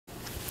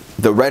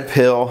the red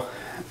pill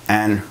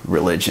and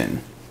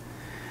religion.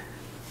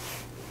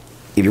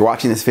 If you're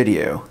watching this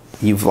video,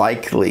 you've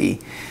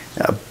likely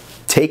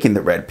taken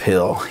the red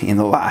pill in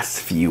the last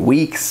few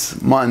weeks,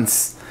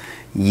 months,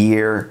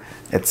 year,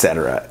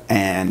 etc.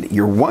 And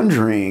you're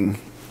wondering,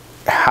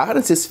 how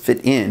does this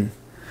fit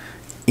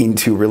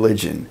into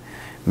religion?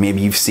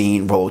 Maybe you've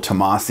seen Rollo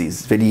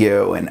Tomasi's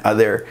video and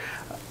other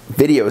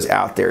videos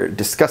out there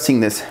discussing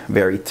this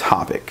very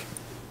topic.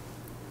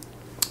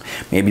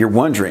 Maybe you're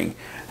wondering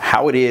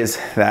how it is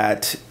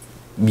that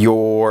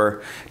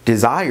your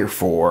desire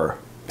for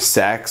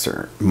sex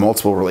or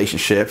multiple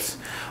relationships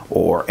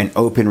or an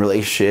open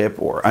relationship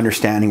or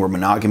understanding where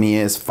monogamy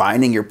is,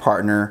 finding your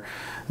partner,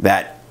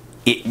 that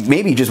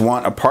maybe you just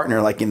want a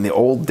partner like in the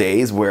old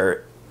days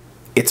where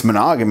it's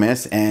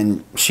monogamous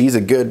and she's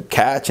a good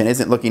catch and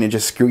isn't looking to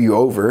just screw you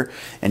over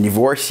and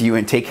divorce you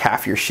and take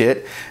half your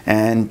shit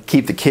and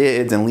keep the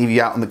kids and leave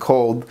you out in the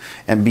cold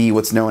and be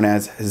what's known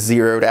as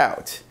zeroed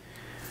out.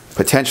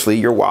 Potentially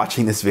you're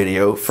watching this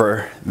video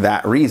for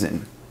that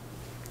reason.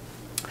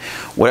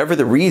 Whatever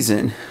the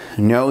reason,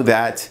 know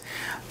that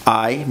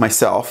I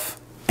myself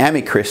am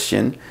a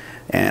Christian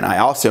and I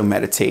also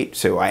meditate,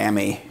 so I am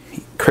a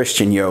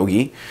Christian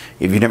yogi.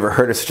 If you've never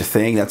heard of such a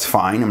thing, that's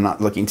fine. I'm not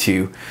looking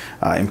to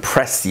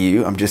impress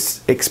you. I'm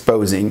just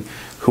exposing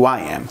who I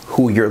am,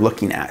 who you're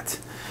looking at.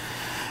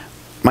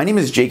 My name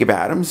is Jacob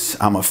Adams.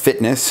 I'm a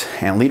fitness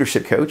and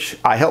leadership coach.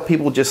 I help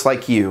people just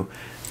like you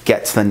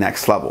get to the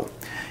next level.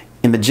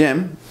 In the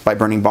gym, by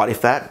burning body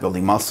fat,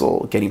 building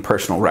muscle, getting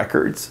personal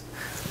records,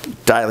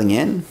 dialing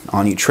in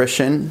on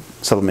nutrition,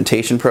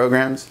 supplementation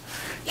programs.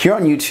 Here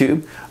on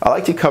YouTube, I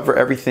like to cover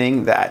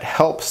everything that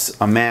helps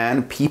a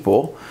man,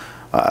 people,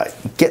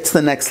 get to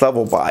the next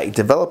level by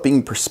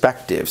developing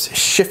perspectives,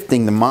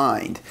 shifting the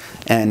mind,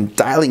 and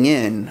dialing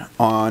in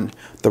on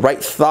the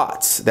right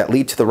thoughts that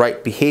lead to the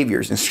right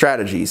behaviors and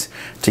strategies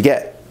to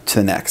get to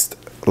the next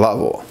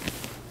level.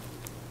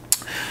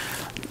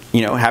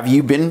 You know, have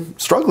you been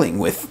struggling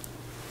with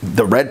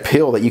the red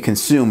pill that you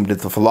consumed,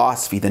 the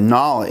philosophy, the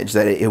knowledge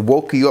that it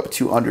woke you up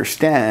to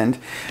understand,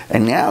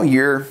 and now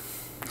you're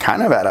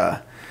kind of at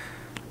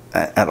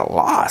a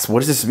loss? What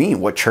does this mean?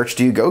 What church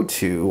do you go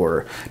to?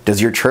 Or does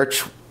your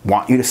church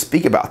want you to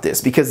speak about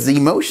this? Because the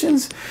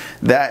emotions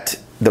that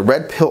the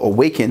red pill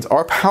awakens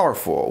are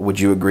powerful.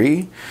 Would you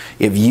agree?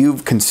 If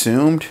you've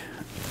consumed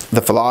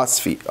the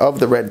philosophy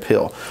of the red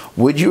pill,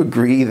 would you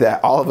agree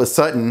that all of a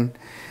sudden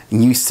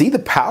you see the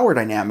power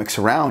dynamics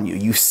around you?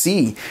 You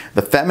see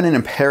the feminine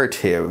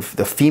imperative,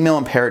 the female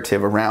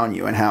imperative around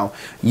you, and how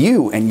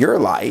you and your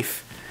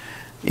life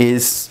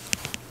is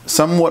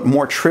somewhat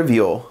more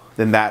trivial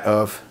than that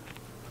of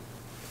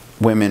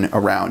women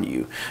around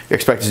you. You're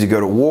expected to go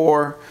to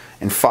war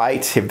and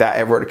fight if that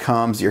ever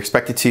comes. You're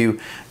expected to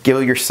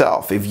kill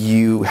yourself. If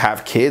you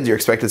have kids, you're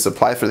expected to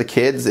supply for the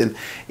kids. And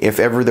if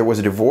ever there was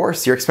a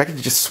divorce, you're expected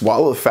to just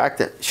swallow the fact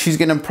that she's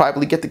going to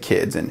probably get the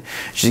kids and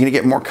she's going to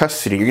get more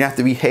custody. You're going to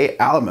have to pay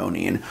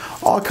alimony and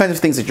all kinds of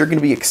things that you're going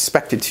to be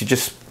expected to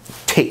just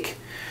take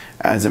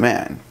as a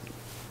man.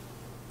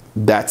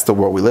 That's the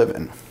world we live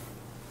in.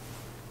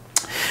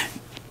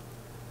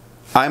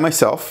 I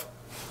myself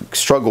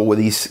struggle with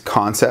these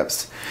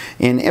concepts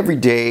in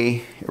everyday,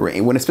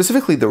 when it's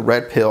specifically the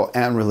red pill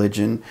and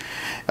religion,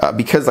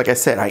 because like I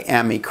said, I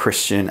am a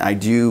Christian. I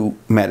do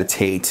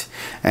meditate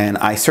and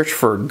I search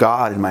for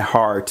God in my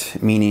heart,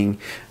 meaning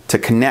to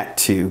connect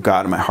to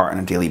God in my heart on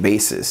a daily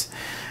basis.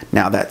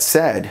 Now that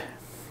said,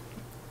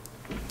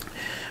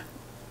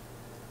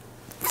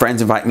 friends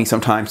invite me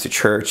sometimes to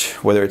church,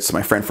 whether it's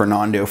my friend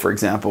Fernando, for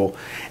example,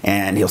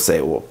 and he'll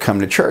say, well, come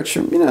to church,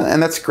 and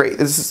that's great.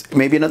 This is,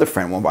 maybe another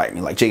friend will invite me,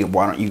 like, Jacob,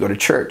 why don't you go to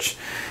church?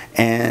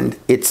 And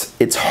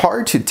it's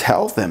hard to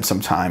tell them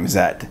sometimes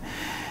that,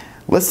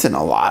 listen,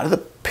 a lot of the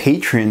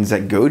patrons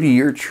that go to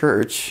your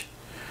church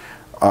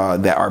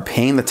that are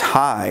paying the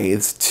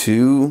tithes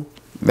to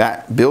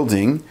that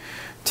building,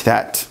 to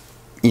that,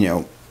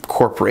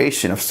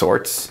 corporation of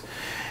sorts,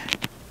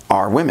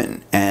 are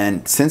women.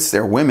 And since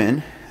they're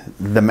women,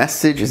 the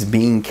message is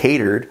being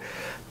catered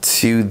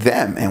to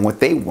them and what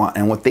they want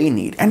and what they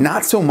need, and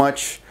not so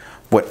much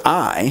what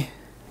I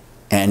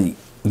and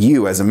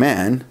you as a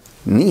man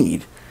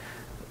need.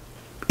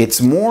 It's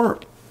more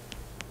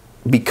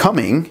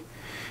becoming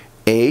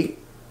a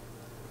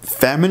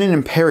feminine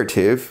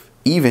imperative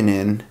even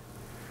in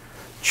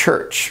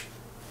church.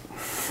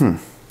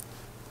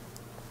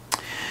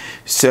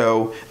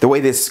 So the way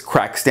this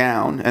cracks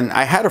down, and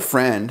I had a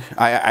friend,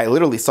 I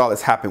literally saw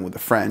this happen with a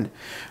friend.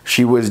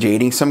 She was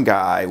dating some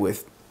guy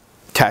with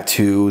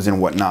tattoos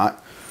and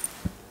whatnot,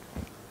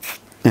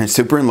 and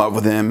super in love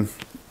with him,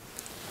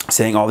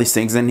 saying all these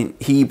things, and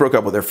he broke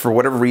up with her for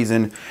whatever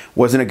reason.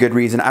 Wasn't a good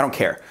reason, I don't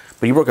care,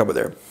 but he broke up with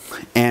her.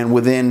 And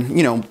within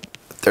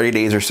 30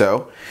 days or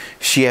so,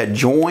 she had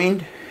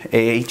joined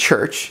a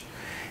church,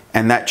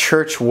 and that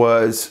church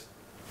was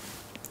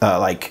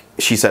like,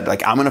 she said,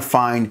 like, I'm gonna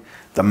find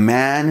the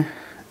man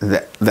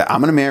that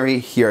I'm gonna marry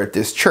here at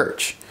this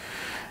church.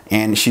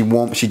 And she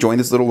joined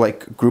this little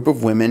group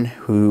of women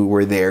who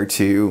were there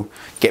to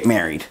get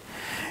married.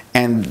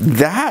 And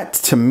that,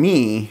 to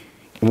me,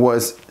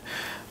 was,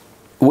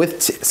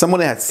 with someone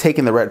that has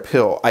taken the red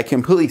pill, I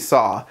completely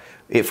saw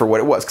it for what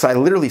it was. Because I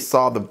literally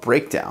saw the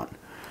breakdown.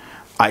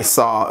 I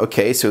saw,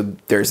 okay, so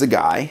there's a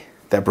guy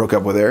that broke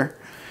up with her.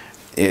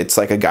 It's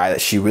like a guy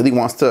that she really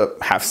wants to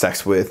have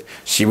sex with.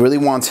 She really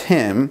wants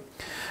him,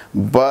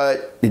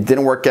 but it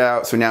didn't work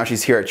out. So now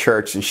she's here at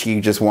church and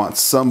she just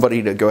wants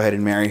somebody to go ahead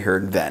and marry her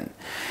then.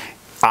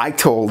 I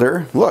told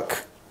her,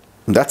 look,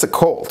 that's a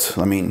cult.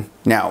 I mean,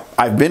 now,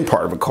 I've been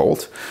part of a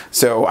cult,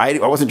 so I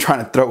wasn't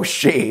trying to throw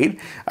shade.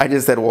 I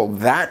just said, well,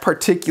 that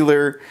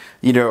particular,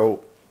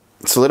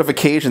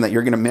 solidification that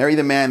you're going to marry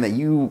the man that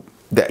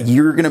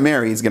you're going to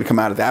marry is going to come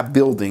out of that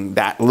building,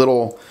 that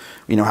little,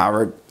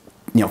 however,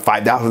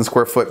 5,000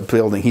 square foot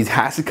building. He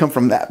has to come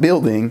from that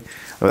building.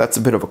 Well, that's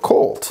a bit of a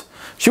cult.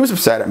 She was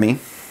upset at me.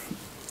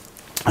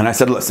 And I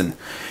said, listen,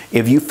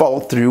 if you follow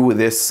through with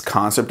this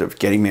concept of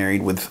getting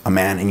married with a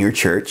man in your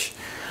church,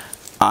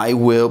 I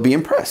will be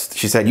impressed.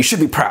 She said, you should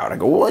be proud. I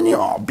go,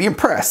 well, I'll be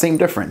impressed. Same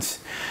difference.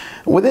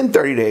 Within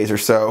 30 days or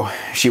so,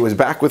 she was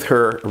back with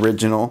her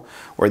original,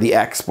 or the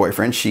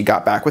ex-boyfriend. She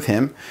got back with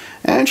him,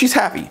 and she's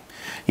happy.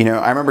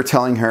 I remember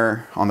telling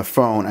her on the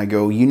phone, I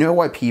go, you know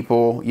why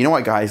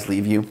guys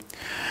leave you?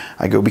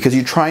 I go, because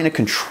you're trying to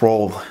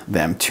control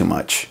them too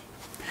much.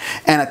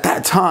 And at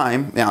that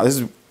time, now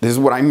this is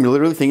what I'm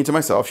literally thinking to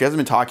myself. She hasn't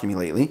been talking to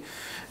me lately.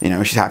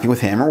 She's happy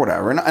with him or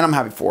whatever, and I'm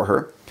happy for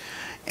her.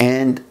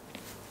 And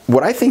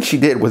what I think she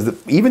did was that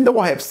even though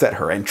I upset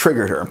her and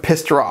triggered her and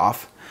pissed her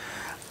off,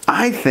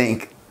 I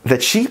think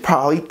that she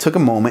probably took a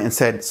moment and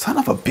said, son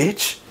of a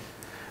bitch,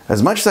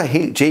 as much as I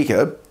hate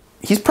Jacob,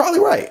 he's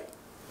probably right.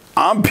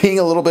 I'm being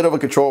a little bit of a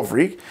control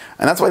freak,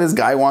 and that's why this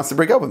guy wants to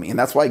break up with me, and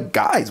that's why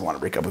guys want to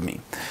break up with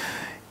me.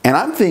 And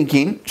I'm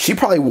thinking she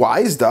probably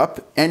wised up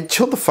and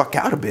chilled the fuck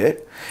out a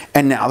bit,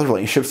 and now the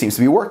relationship seems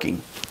to be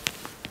working.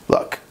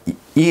 Look,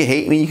 you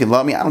hate me, you can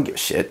love me, I don't give a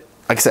shit.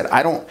 Like I said,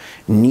 I'm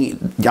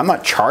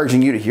not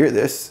charging you to hear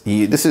this.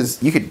 You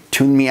could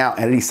tune me out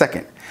at any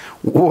second.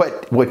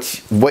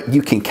 What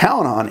you can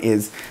count on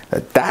is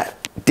that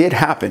did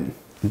happen.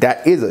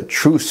 That is a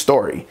true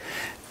story.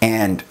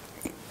 And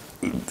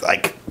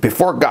like,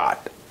 before God,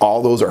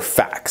 all those are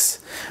facts.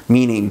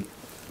 Meaning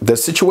the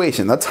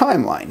situation, the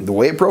timeline, the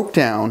way it broke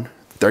down,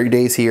 30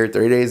 days here,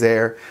 30 days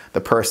there,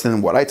 the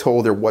person, what I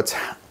told her,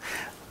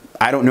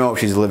 I don't know if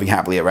she's living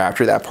happily ever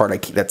after. That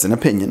part, that's an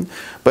opinion.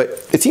 But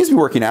it seems to be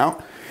working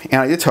out. And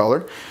I did tell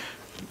her,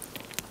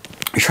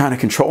 you're trying to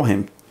control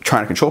him,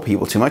 trying to control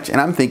people too much.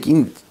 And I'm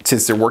thinking,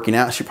 since they're working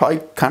out, she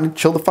probably kind of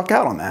chilled the fuck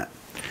out on that.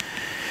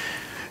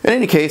 In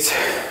any case,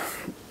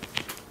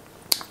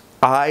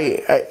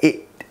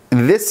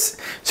 this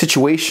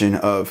situation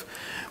of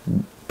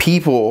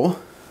people,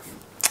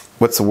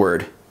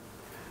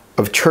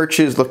 of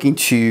churches looking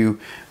to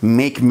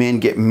make men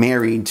get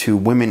married to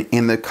women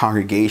in the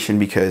congregation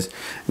because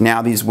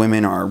now these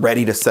women are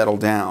ready to settle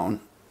down.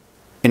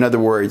 In other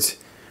words,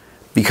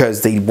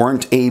 because they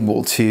weren't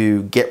able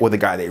to get with a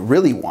guy they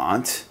really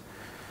want,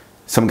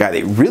 some guy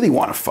they really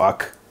want to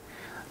fuck.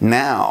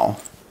 Now,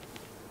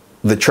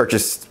 the church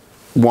is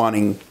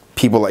wanting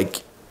people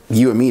like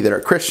you and me that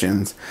are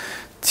Christians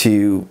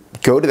to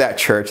go to that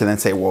church and then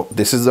say, well,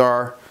 this is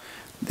our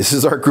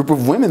group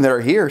of women that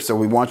are here, so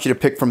we want you to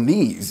pick from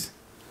these.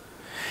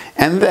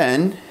 And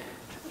then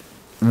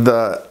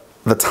the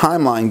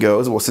timeline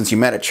goes, well, since you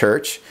met at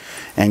church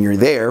and you're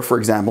there, for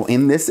example,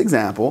 in this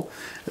example,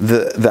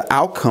 the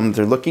outcome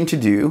they're looking to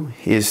do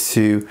is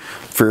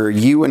for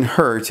you and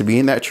her to be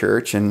in that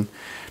church, and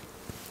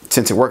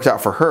since it worked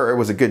out for her, it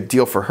was a good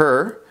deal for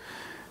her,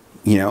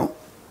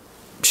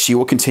 she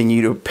will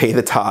continue to pay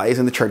the tithes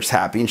and the church is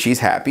happy and she's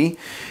happy.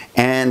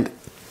 And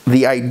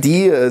the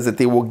ideas that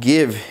they will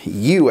give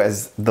you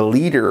as the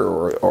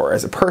leader or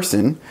as a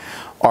person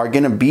are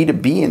going to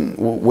be in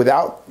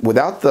without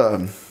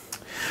the,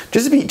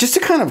 just to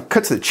kind of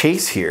cut to the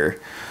chase here,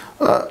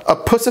 a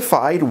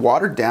pussified,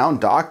 watered down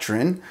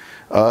doctrine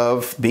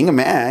of being a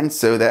man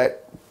so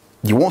that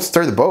you won't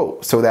stir the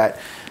boat, so that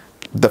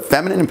the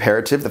feminine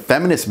imperative, the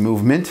feminist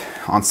movement,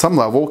 on some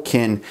level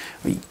can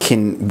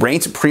reign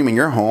supreme in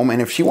your home.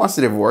 And if she wants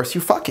to divorce you,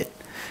 fuck it.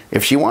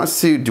 If she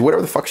wants to do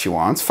whatever the fuck she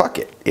wants, fuck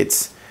it.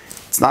 It's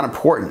not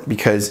important,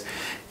 because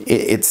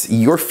it's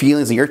your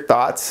feelings and your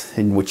thoughts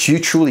and what you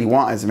truly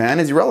want as a man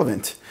is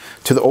irrelevant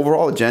to the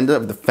overall agenda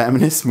of the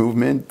feminist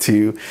movement,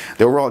 to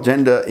the overall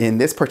agenda in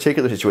this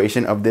particular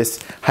situation of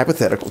this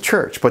hypothetical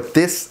church. But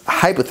this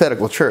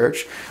hypothetical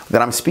church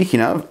that I'm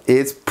speaking of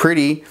is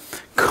pretty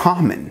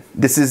common.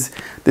 This is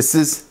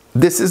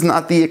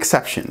not the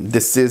exception.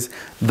 This is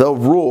the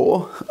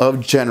rule of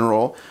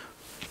general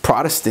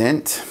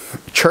Protestant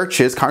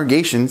churches,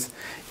 congregations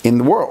in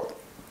the world.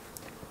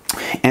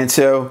 And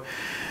so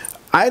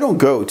I don't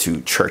go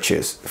to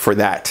churches for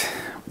that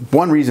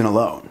one reason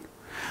alone.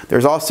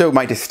 There's also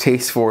my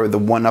distaste for the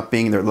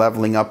one-upping, the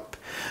leveling up,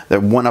 the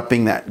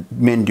one-upping that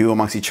men do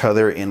amongst each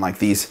other in like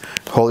these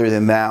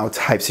holier-than-thou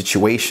type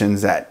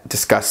situations that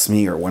disgust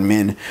me, or when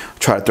men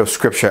try to throw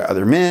scripture at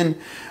other men.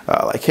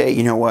 Like, hey,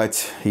 you know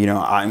what?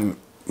 I'm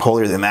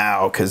holier than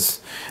thou because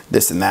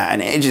this and that,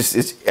 and it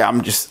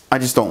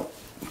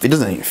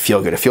doesn't even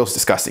feel good. It feels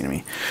disgusting to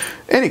me.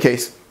 In any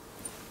case,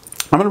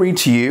 I'm going to read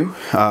to you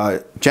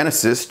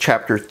Genesis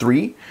chapter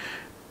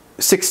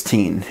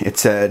 3:16. It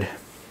said,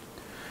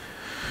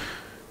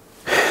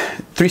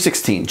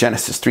 3:16,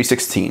 Genesis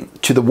 3:16.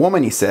 To the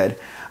woman he said,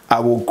 I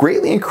will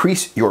greatly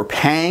increase your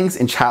pangs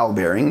in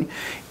childbearing.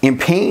 In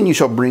pain you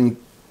shall bring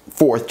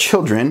forth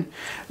children,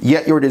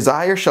 yet your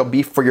desire shall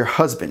be for your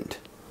husband,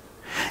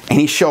 and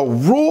he shall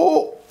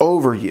rule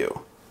over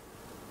you.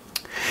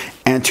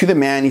 And to the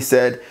man he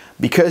said,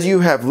 because you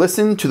have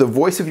listened to the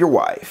voice of your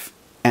wife,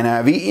 and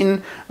have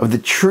eaten of the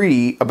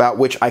tree about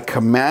which I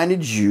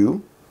commanded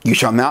you, you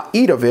shall not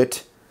eat of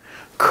it.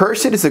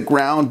 Cursed is the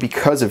ground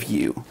because of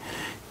you.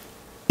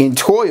 In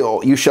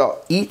toil you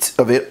shall eat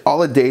of it all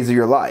the days of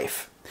your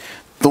life.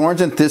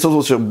 Thorns and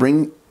thistles shall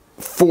bring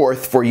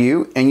forth for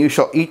you, and you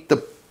shall eat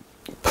the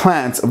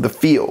plants of the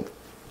field.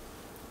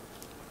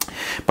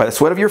 By the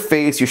sweat of your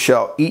face you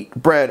shall eat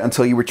bread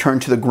until you return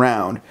to the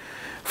ground.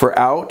 For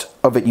out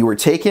of it you were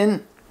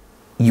taken,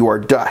 you are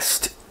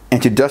dust,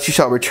 and to dust you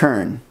shall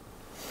return.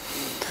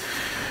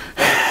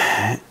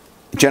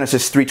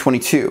 Genesis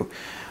 3:22.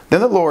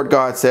 Then the Lord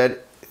God said,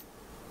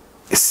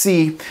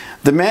 see,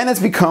 the man has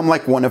become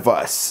like one of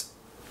us,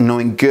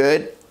 knowing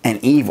good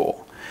and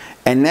evil.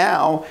 And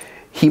now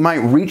he might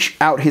reach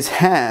out his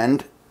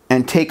hand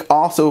and take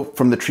also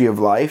from the tree of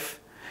life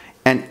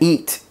and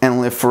eat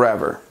and live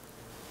forever.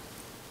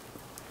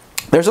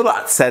 There's a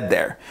lot said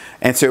there.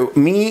 And so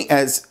me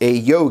as a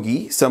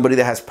yogi, somebody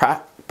that has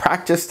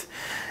practiced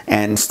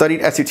and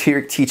studied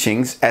esoteric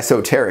teachings,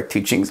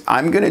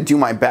 I'm going to do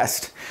my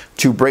best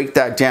to break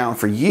that down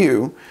for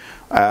you.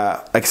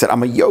 Like I said,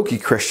 I'm a yogi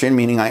Christian,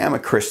 meaning I am a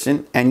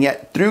Christian, and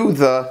yet through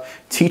the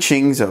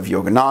teachings of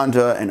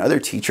Yogananda and other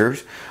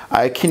teachers,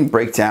 I can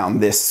break down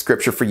this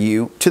scripture for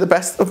you to the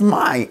best of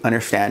my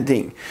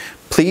understanding.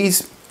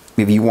 Please,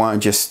 if you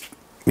want to just,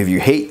 if you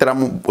hate what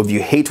I'm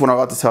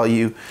about to tell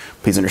you,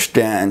 please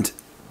understand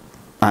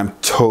I'm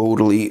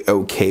totally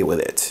okay with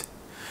it.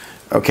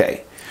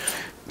 Okay.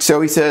 So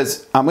he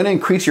says, I'm going to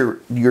increase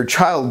your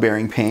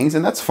childbearing pains,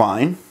 and that's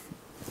fine.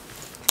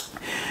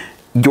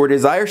 Your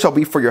desire shall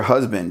be for your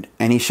husband,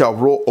 and he shall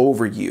rule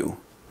over you.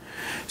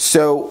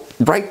 So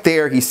right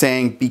there he's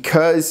saying,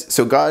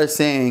 so God is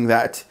saying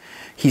that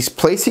he's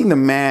placing the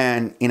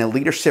man in a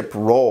leadership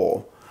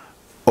role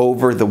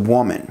over the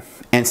woman.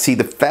 And see,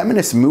 the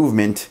feminist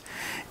movement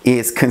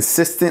is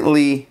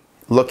consistently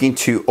looking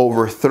to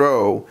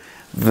overthrow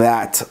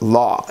that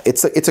law.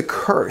 It's a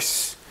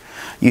curse.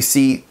 You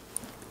see,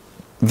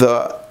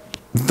 the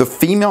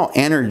female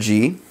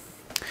energy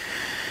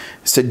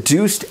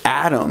seduced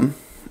Adam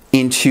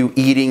into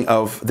eating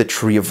of the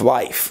tree of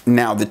life.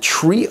 Now, the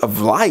tree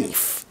of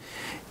life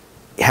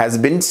has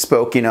been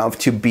spoken of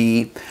to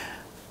be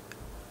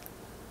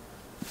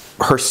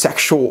her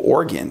sexual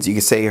organs. You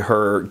could say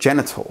her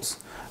genitals,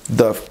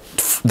 the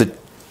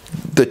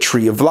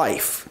tree of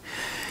life.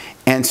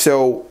 And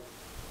so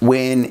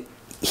when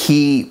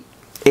he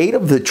ate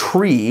of the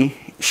tree,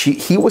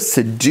 he was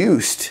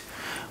seduced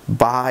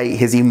by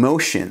his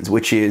emotions,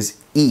 which is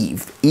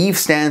Eve. Eve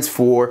stands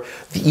for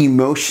the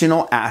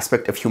emotional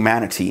aspect of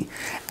humanity.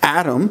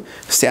 Adam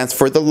stands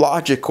for the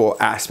logical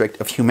aspect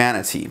of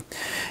humanity.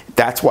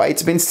 That's why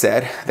it's been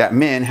said that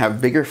men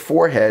have bigger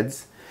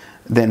foreheads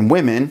than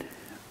women,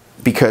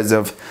 because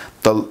of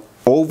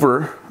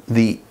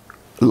the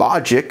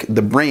logic,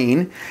 the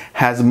brain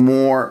has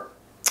more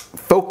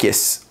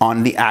focus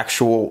on the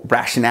actual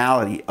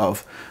rationality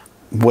of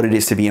what it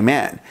is to be a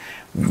man.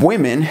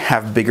 Women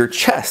have bigger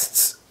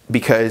chests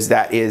because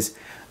that is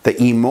the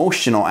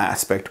emotional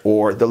aspect,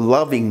 or the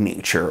loving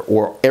nature,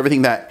 or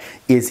everything that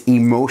is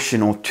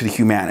emotional to the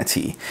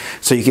humanity.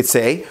 So you could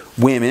say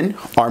women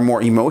are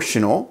more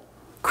emotional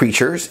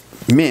creatures,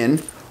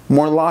 men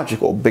more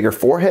logical, bigger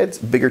foreheads,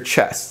 bigger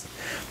chests.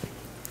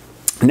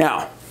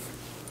 Now,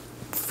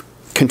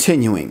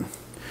 continuing.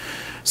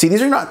 See,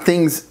 these are not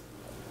things,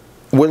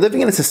 we're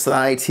living in a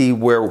society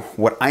where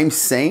what I'm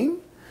saying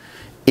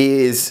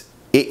is,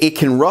 it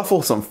can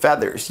ruffle some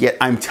feathers, yet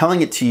I'm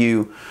telling it to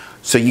you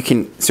so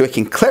it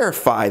can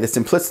clarify the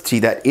simplicity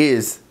that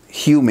is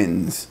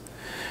humans.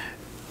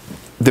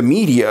 The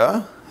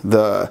media,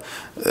 the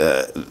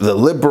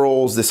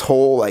liberals, this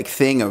whole like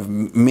thing of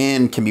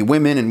men can be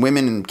women and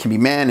women can be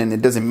men and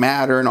it doesn't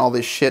matter and all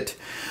this shit.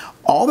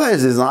 All that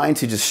is designed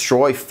to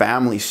destroy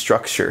family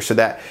structure so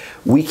that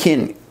we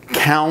can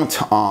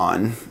count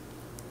on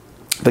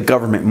the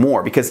government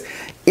more. Because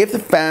if the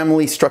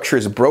family structure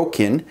is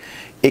broken,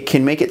 it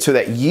can make it so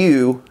that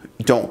you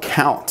don't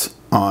count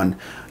on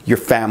your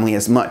family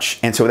as much.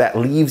 And so that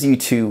leaves you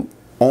to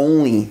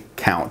only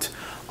count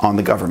on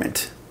the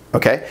government.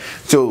 Okay?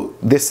 So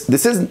this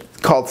is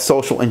called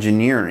social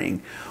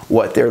engineering.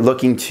 What they're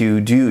looking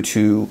to do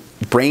to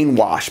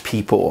brainwash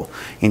people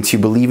into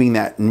believing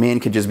that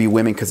men could just be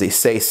women because they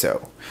say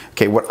so.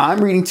 Okay, what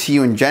I'm reading to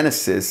you in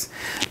Genesis,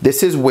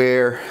 this is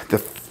where the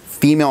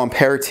female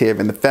imperative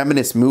and the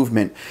feminist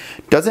movement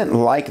doesn't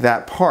like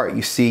that part.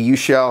 You see, you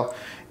shall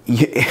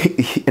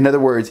in other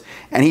words,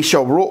 and he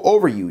shall rule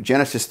over you,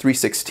 Genesis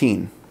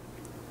 3:16.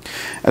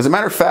 As a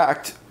matter of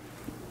fact,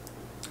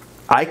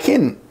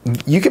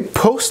 you can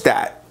post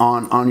that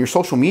on your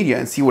social media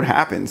and see what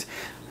happens.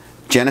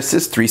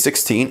 Genesis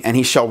 3:16, and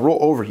he shall rule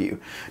over you.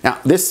 Now,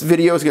 this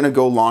video is going to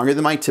go longer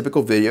than my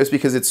typical videos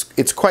because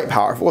it's quite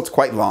powerful, it's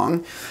quite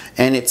long,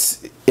 and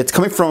it's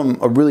coming from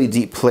a really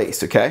deep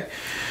place, okay?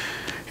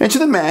 And to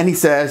the man he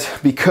says,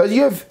 because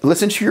you have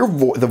listened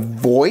to the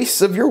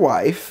voice of your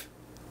wife,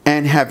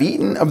 and have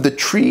eaten of the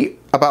tree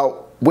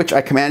about which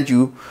I commanded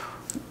you,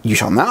 you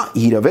shall not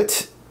eat of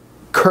it.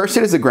 Cursed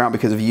is the ground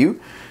because of you,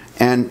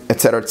 and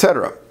etc.,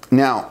 etc.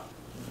 Now,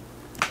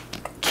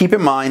 keep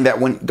in mind that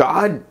when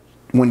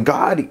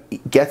God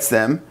gets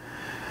them,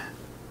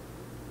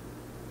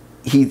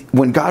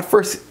 when God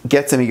first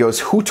gets them, he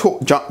goes, "Who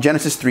told?"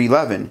 Genesis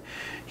 3:11.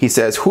 He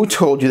says, "Who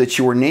told you that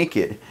you were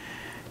naked?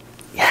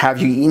 Have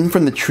you eaten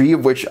from the tree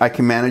of which I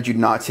commanded you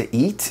not to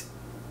eat?"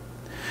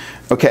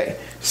 Okay,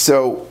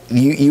 so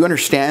you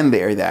understand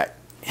there that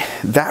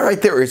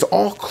right there is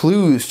all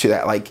clues to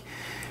that. Like,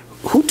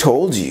 who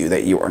told you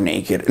that you are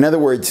naked? In other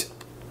words,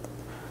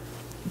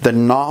 the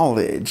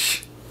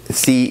knowledge.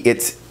 See,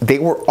 they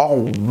were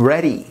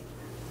already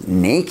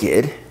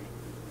naked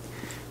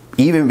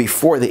even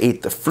before they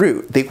ate the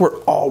fruit. They were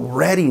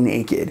already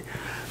naked.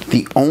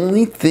 The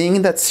only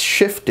thing that's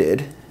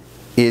shifted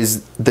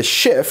is the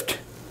shift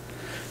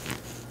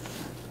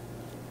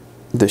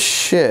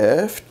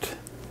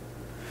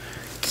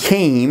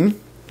came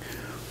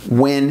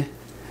when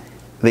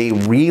they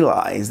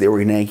realized they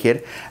were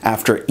naked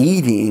after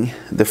eating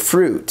the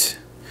fruit.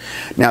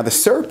 Now, the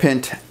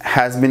serpent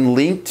has been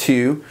linked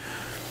to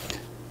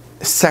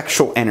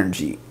sexual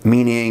energy,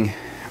 meaning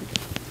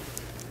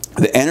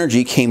the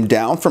energy came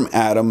down from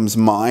Adam's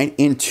mind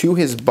into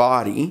his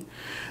body.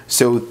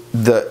 So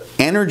the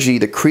energy,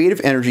 the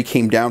creative energy,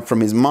 came down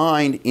from his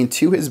mind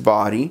into his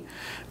body.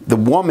 The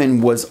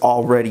woman was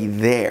already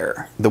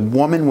there. The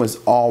woman was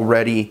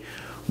already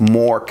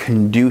more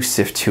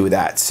conducive to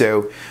that.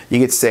 So you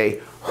could say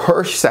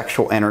her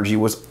sexual energy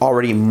was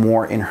already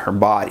more in her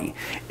body.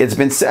 It's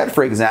been said,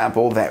 for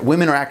example, that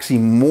women are actually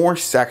more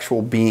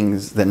sexual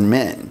beings than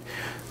men.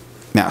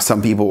 Now,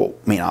 some people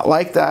may not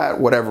like that,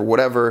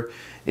 whatever.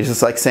 It's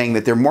just like saying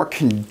that they're more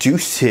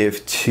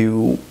conducive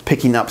to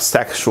picking up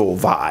sexual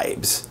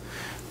vibes.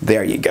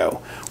 There you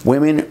go.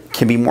 Women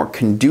can be more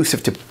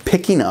conducive to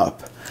picking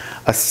up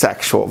a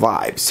sexual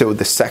vibe. So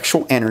the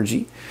sexual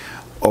energy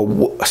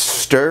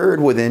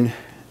stirred within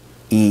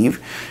Eve.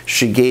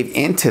 She gave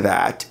into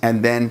that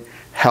and then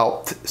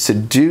helped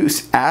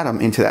seduce Adam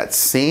into that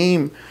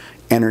same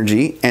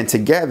energy. And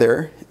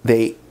together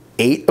they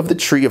ate of the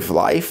tree of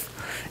life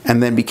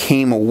and then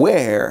became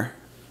aware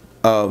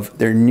of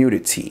their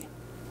nudity.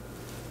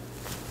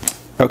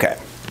 Okay.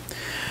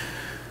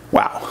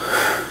 Wow.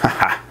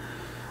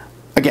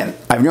 Again,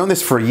 I've known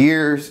this for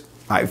years.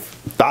 I've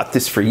thought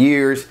this for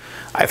years.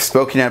 I've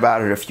spoken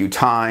about it a few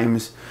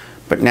times,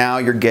 but now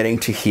you're getting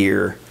to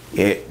hear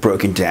it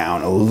broken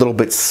down a little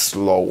bit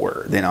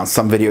slower than on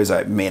some videos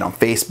I've made on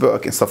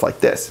Facebook and stuff like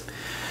this.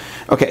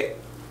 Okay.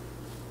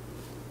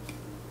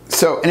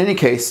 So in any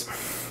case,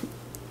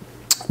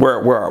 where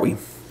are we?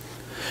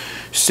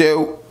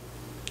 So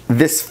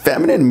this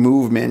feminine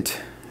movement,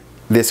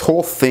 this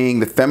whole thing,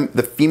 the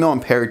female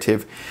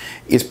imperative,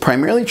 is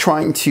primarily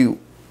trying to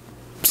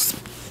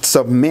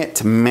submit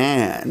to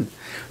man,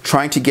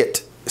 trying to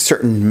get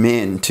certain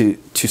men to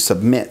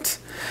submit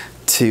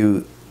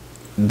to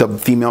the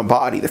female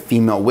body, the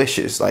female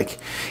wishes. Like,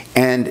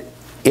 and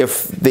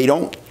if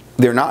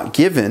they're not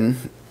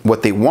given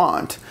what they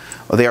want,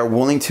 they are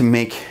willing to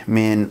make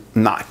men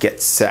not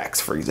get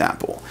sex, for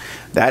example.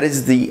 That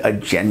is the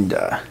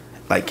agenda.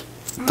 Like,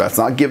 let's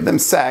not give them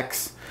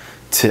sex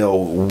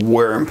till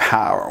we're in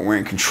power, we're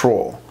in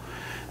control.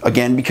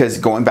 Again, because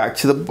going back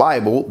to the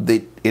Bible,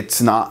 they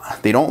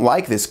don't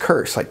like this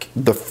curse. Like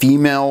the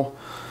female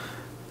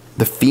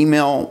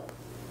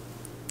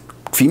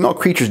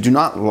creatures do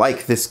not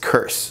like this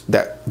curse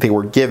that they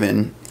were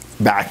given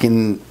back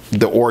in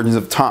the origins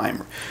of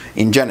time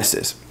in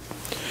Genesis.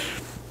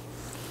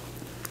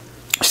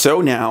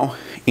 So now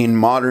in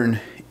modern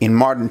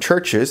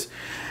churches,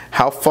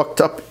 how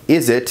fucked up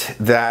is it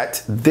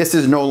that this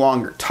is no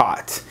longer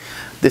taught?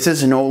 This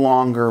is no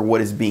longer what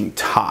is being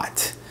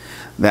taught,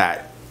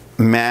 that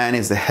man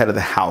is the head of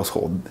the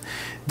household.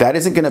 That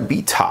isn't going to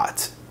be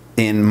taught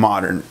in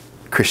modern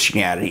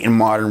Christianity, in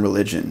modern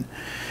religion,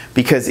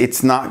 because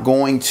it's not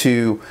going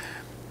to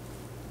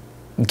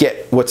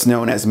get what's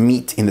known as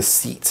meat in the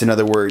seats. In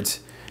other words,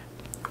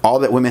 all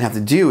that women have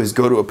to do is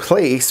go to a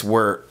place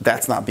where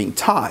that's not being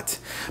taught.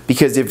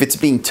 Because if it's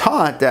being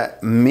taught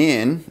that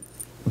men,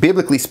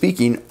 biblically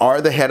speaking,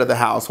 are the head of the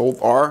household,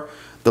 are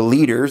the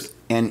leaders,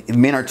 and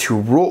men are to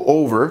rule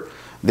over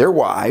their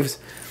wives,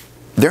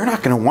 they're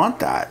not going to want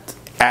that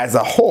as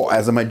a whole,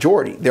 as a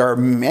majority. There are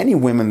many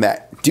women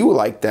that do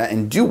like that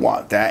and do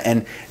want that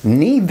and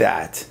need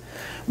that.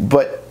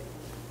 But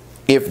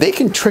if they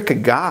can trick a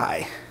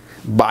guy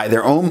by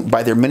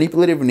their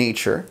manipulative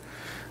nature,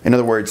 In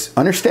other words,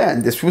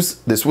 understand this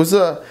was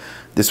a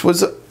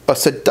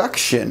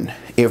seduction.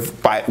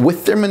 If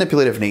with their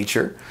manipulative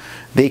nature,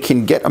 they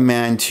can get a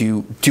man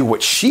to do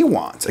what she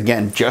wants.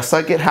 Again, just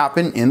like it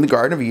happened in the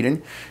Garden of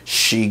Eden,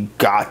 she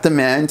got the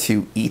man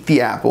to eat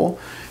the apple.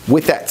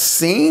 With that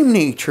same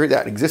nature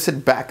that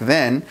existed back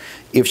then,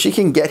 if she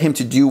can get him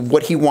to do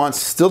what he wants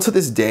still to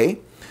this day,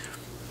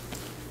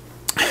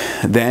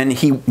 then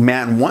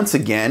man once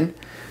again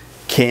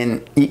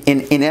can,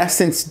 in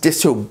essence,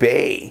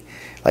 disobey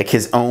like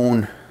his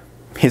own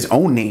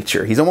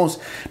nature. He's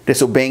almost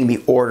disobeying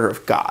the order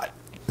of God.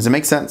 Does it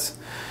make sense?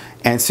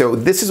 And so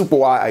this is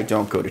why I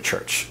don't go to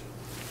church.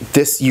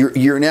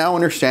 You're now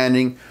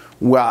understanding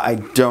why I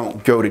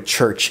don't go to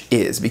church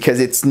is because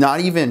it's not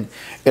even,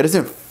 it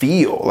doesn't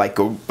feel like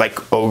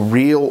a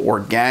real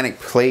organic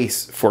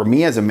place for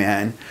me as a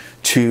man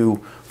to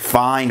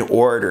find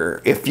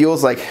order. It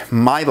feels like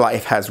my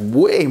life has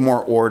way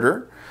more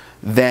order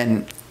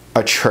than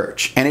a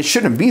church, and it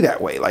shouldn't be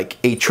that way. Like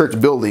a church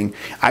building,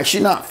 I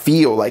should not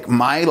feel like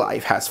my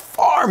life has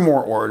far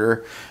more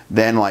order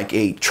than like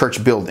a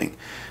church building.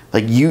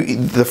 Like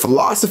the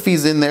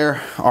philosophies in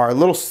there are a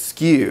little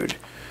skewed.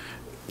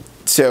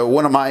 So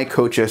one of my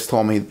coaches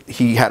told me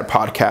he had a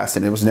podcast,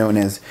 and it was known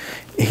as,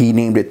 he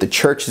named it "The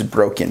Church is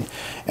Broken,"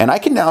 and I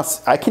can now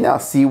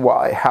see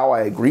how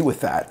I agree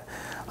with that.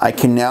 I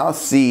can now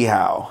see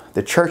how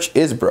the church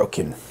is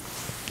broken,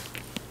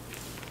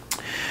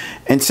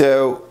 and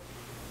so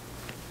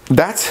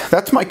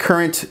that's my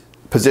current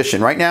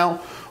position right now.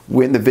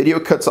 When the video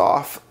cuts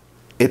off,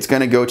 it's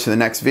going to go to the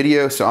next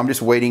video, so I'm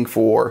just waiting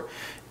for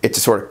it to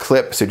sort of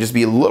clip. So just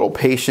be a little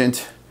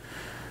patient.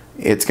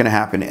 It's going to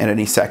happen at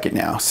any second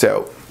now.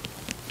 So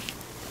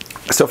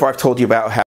far I've told you about how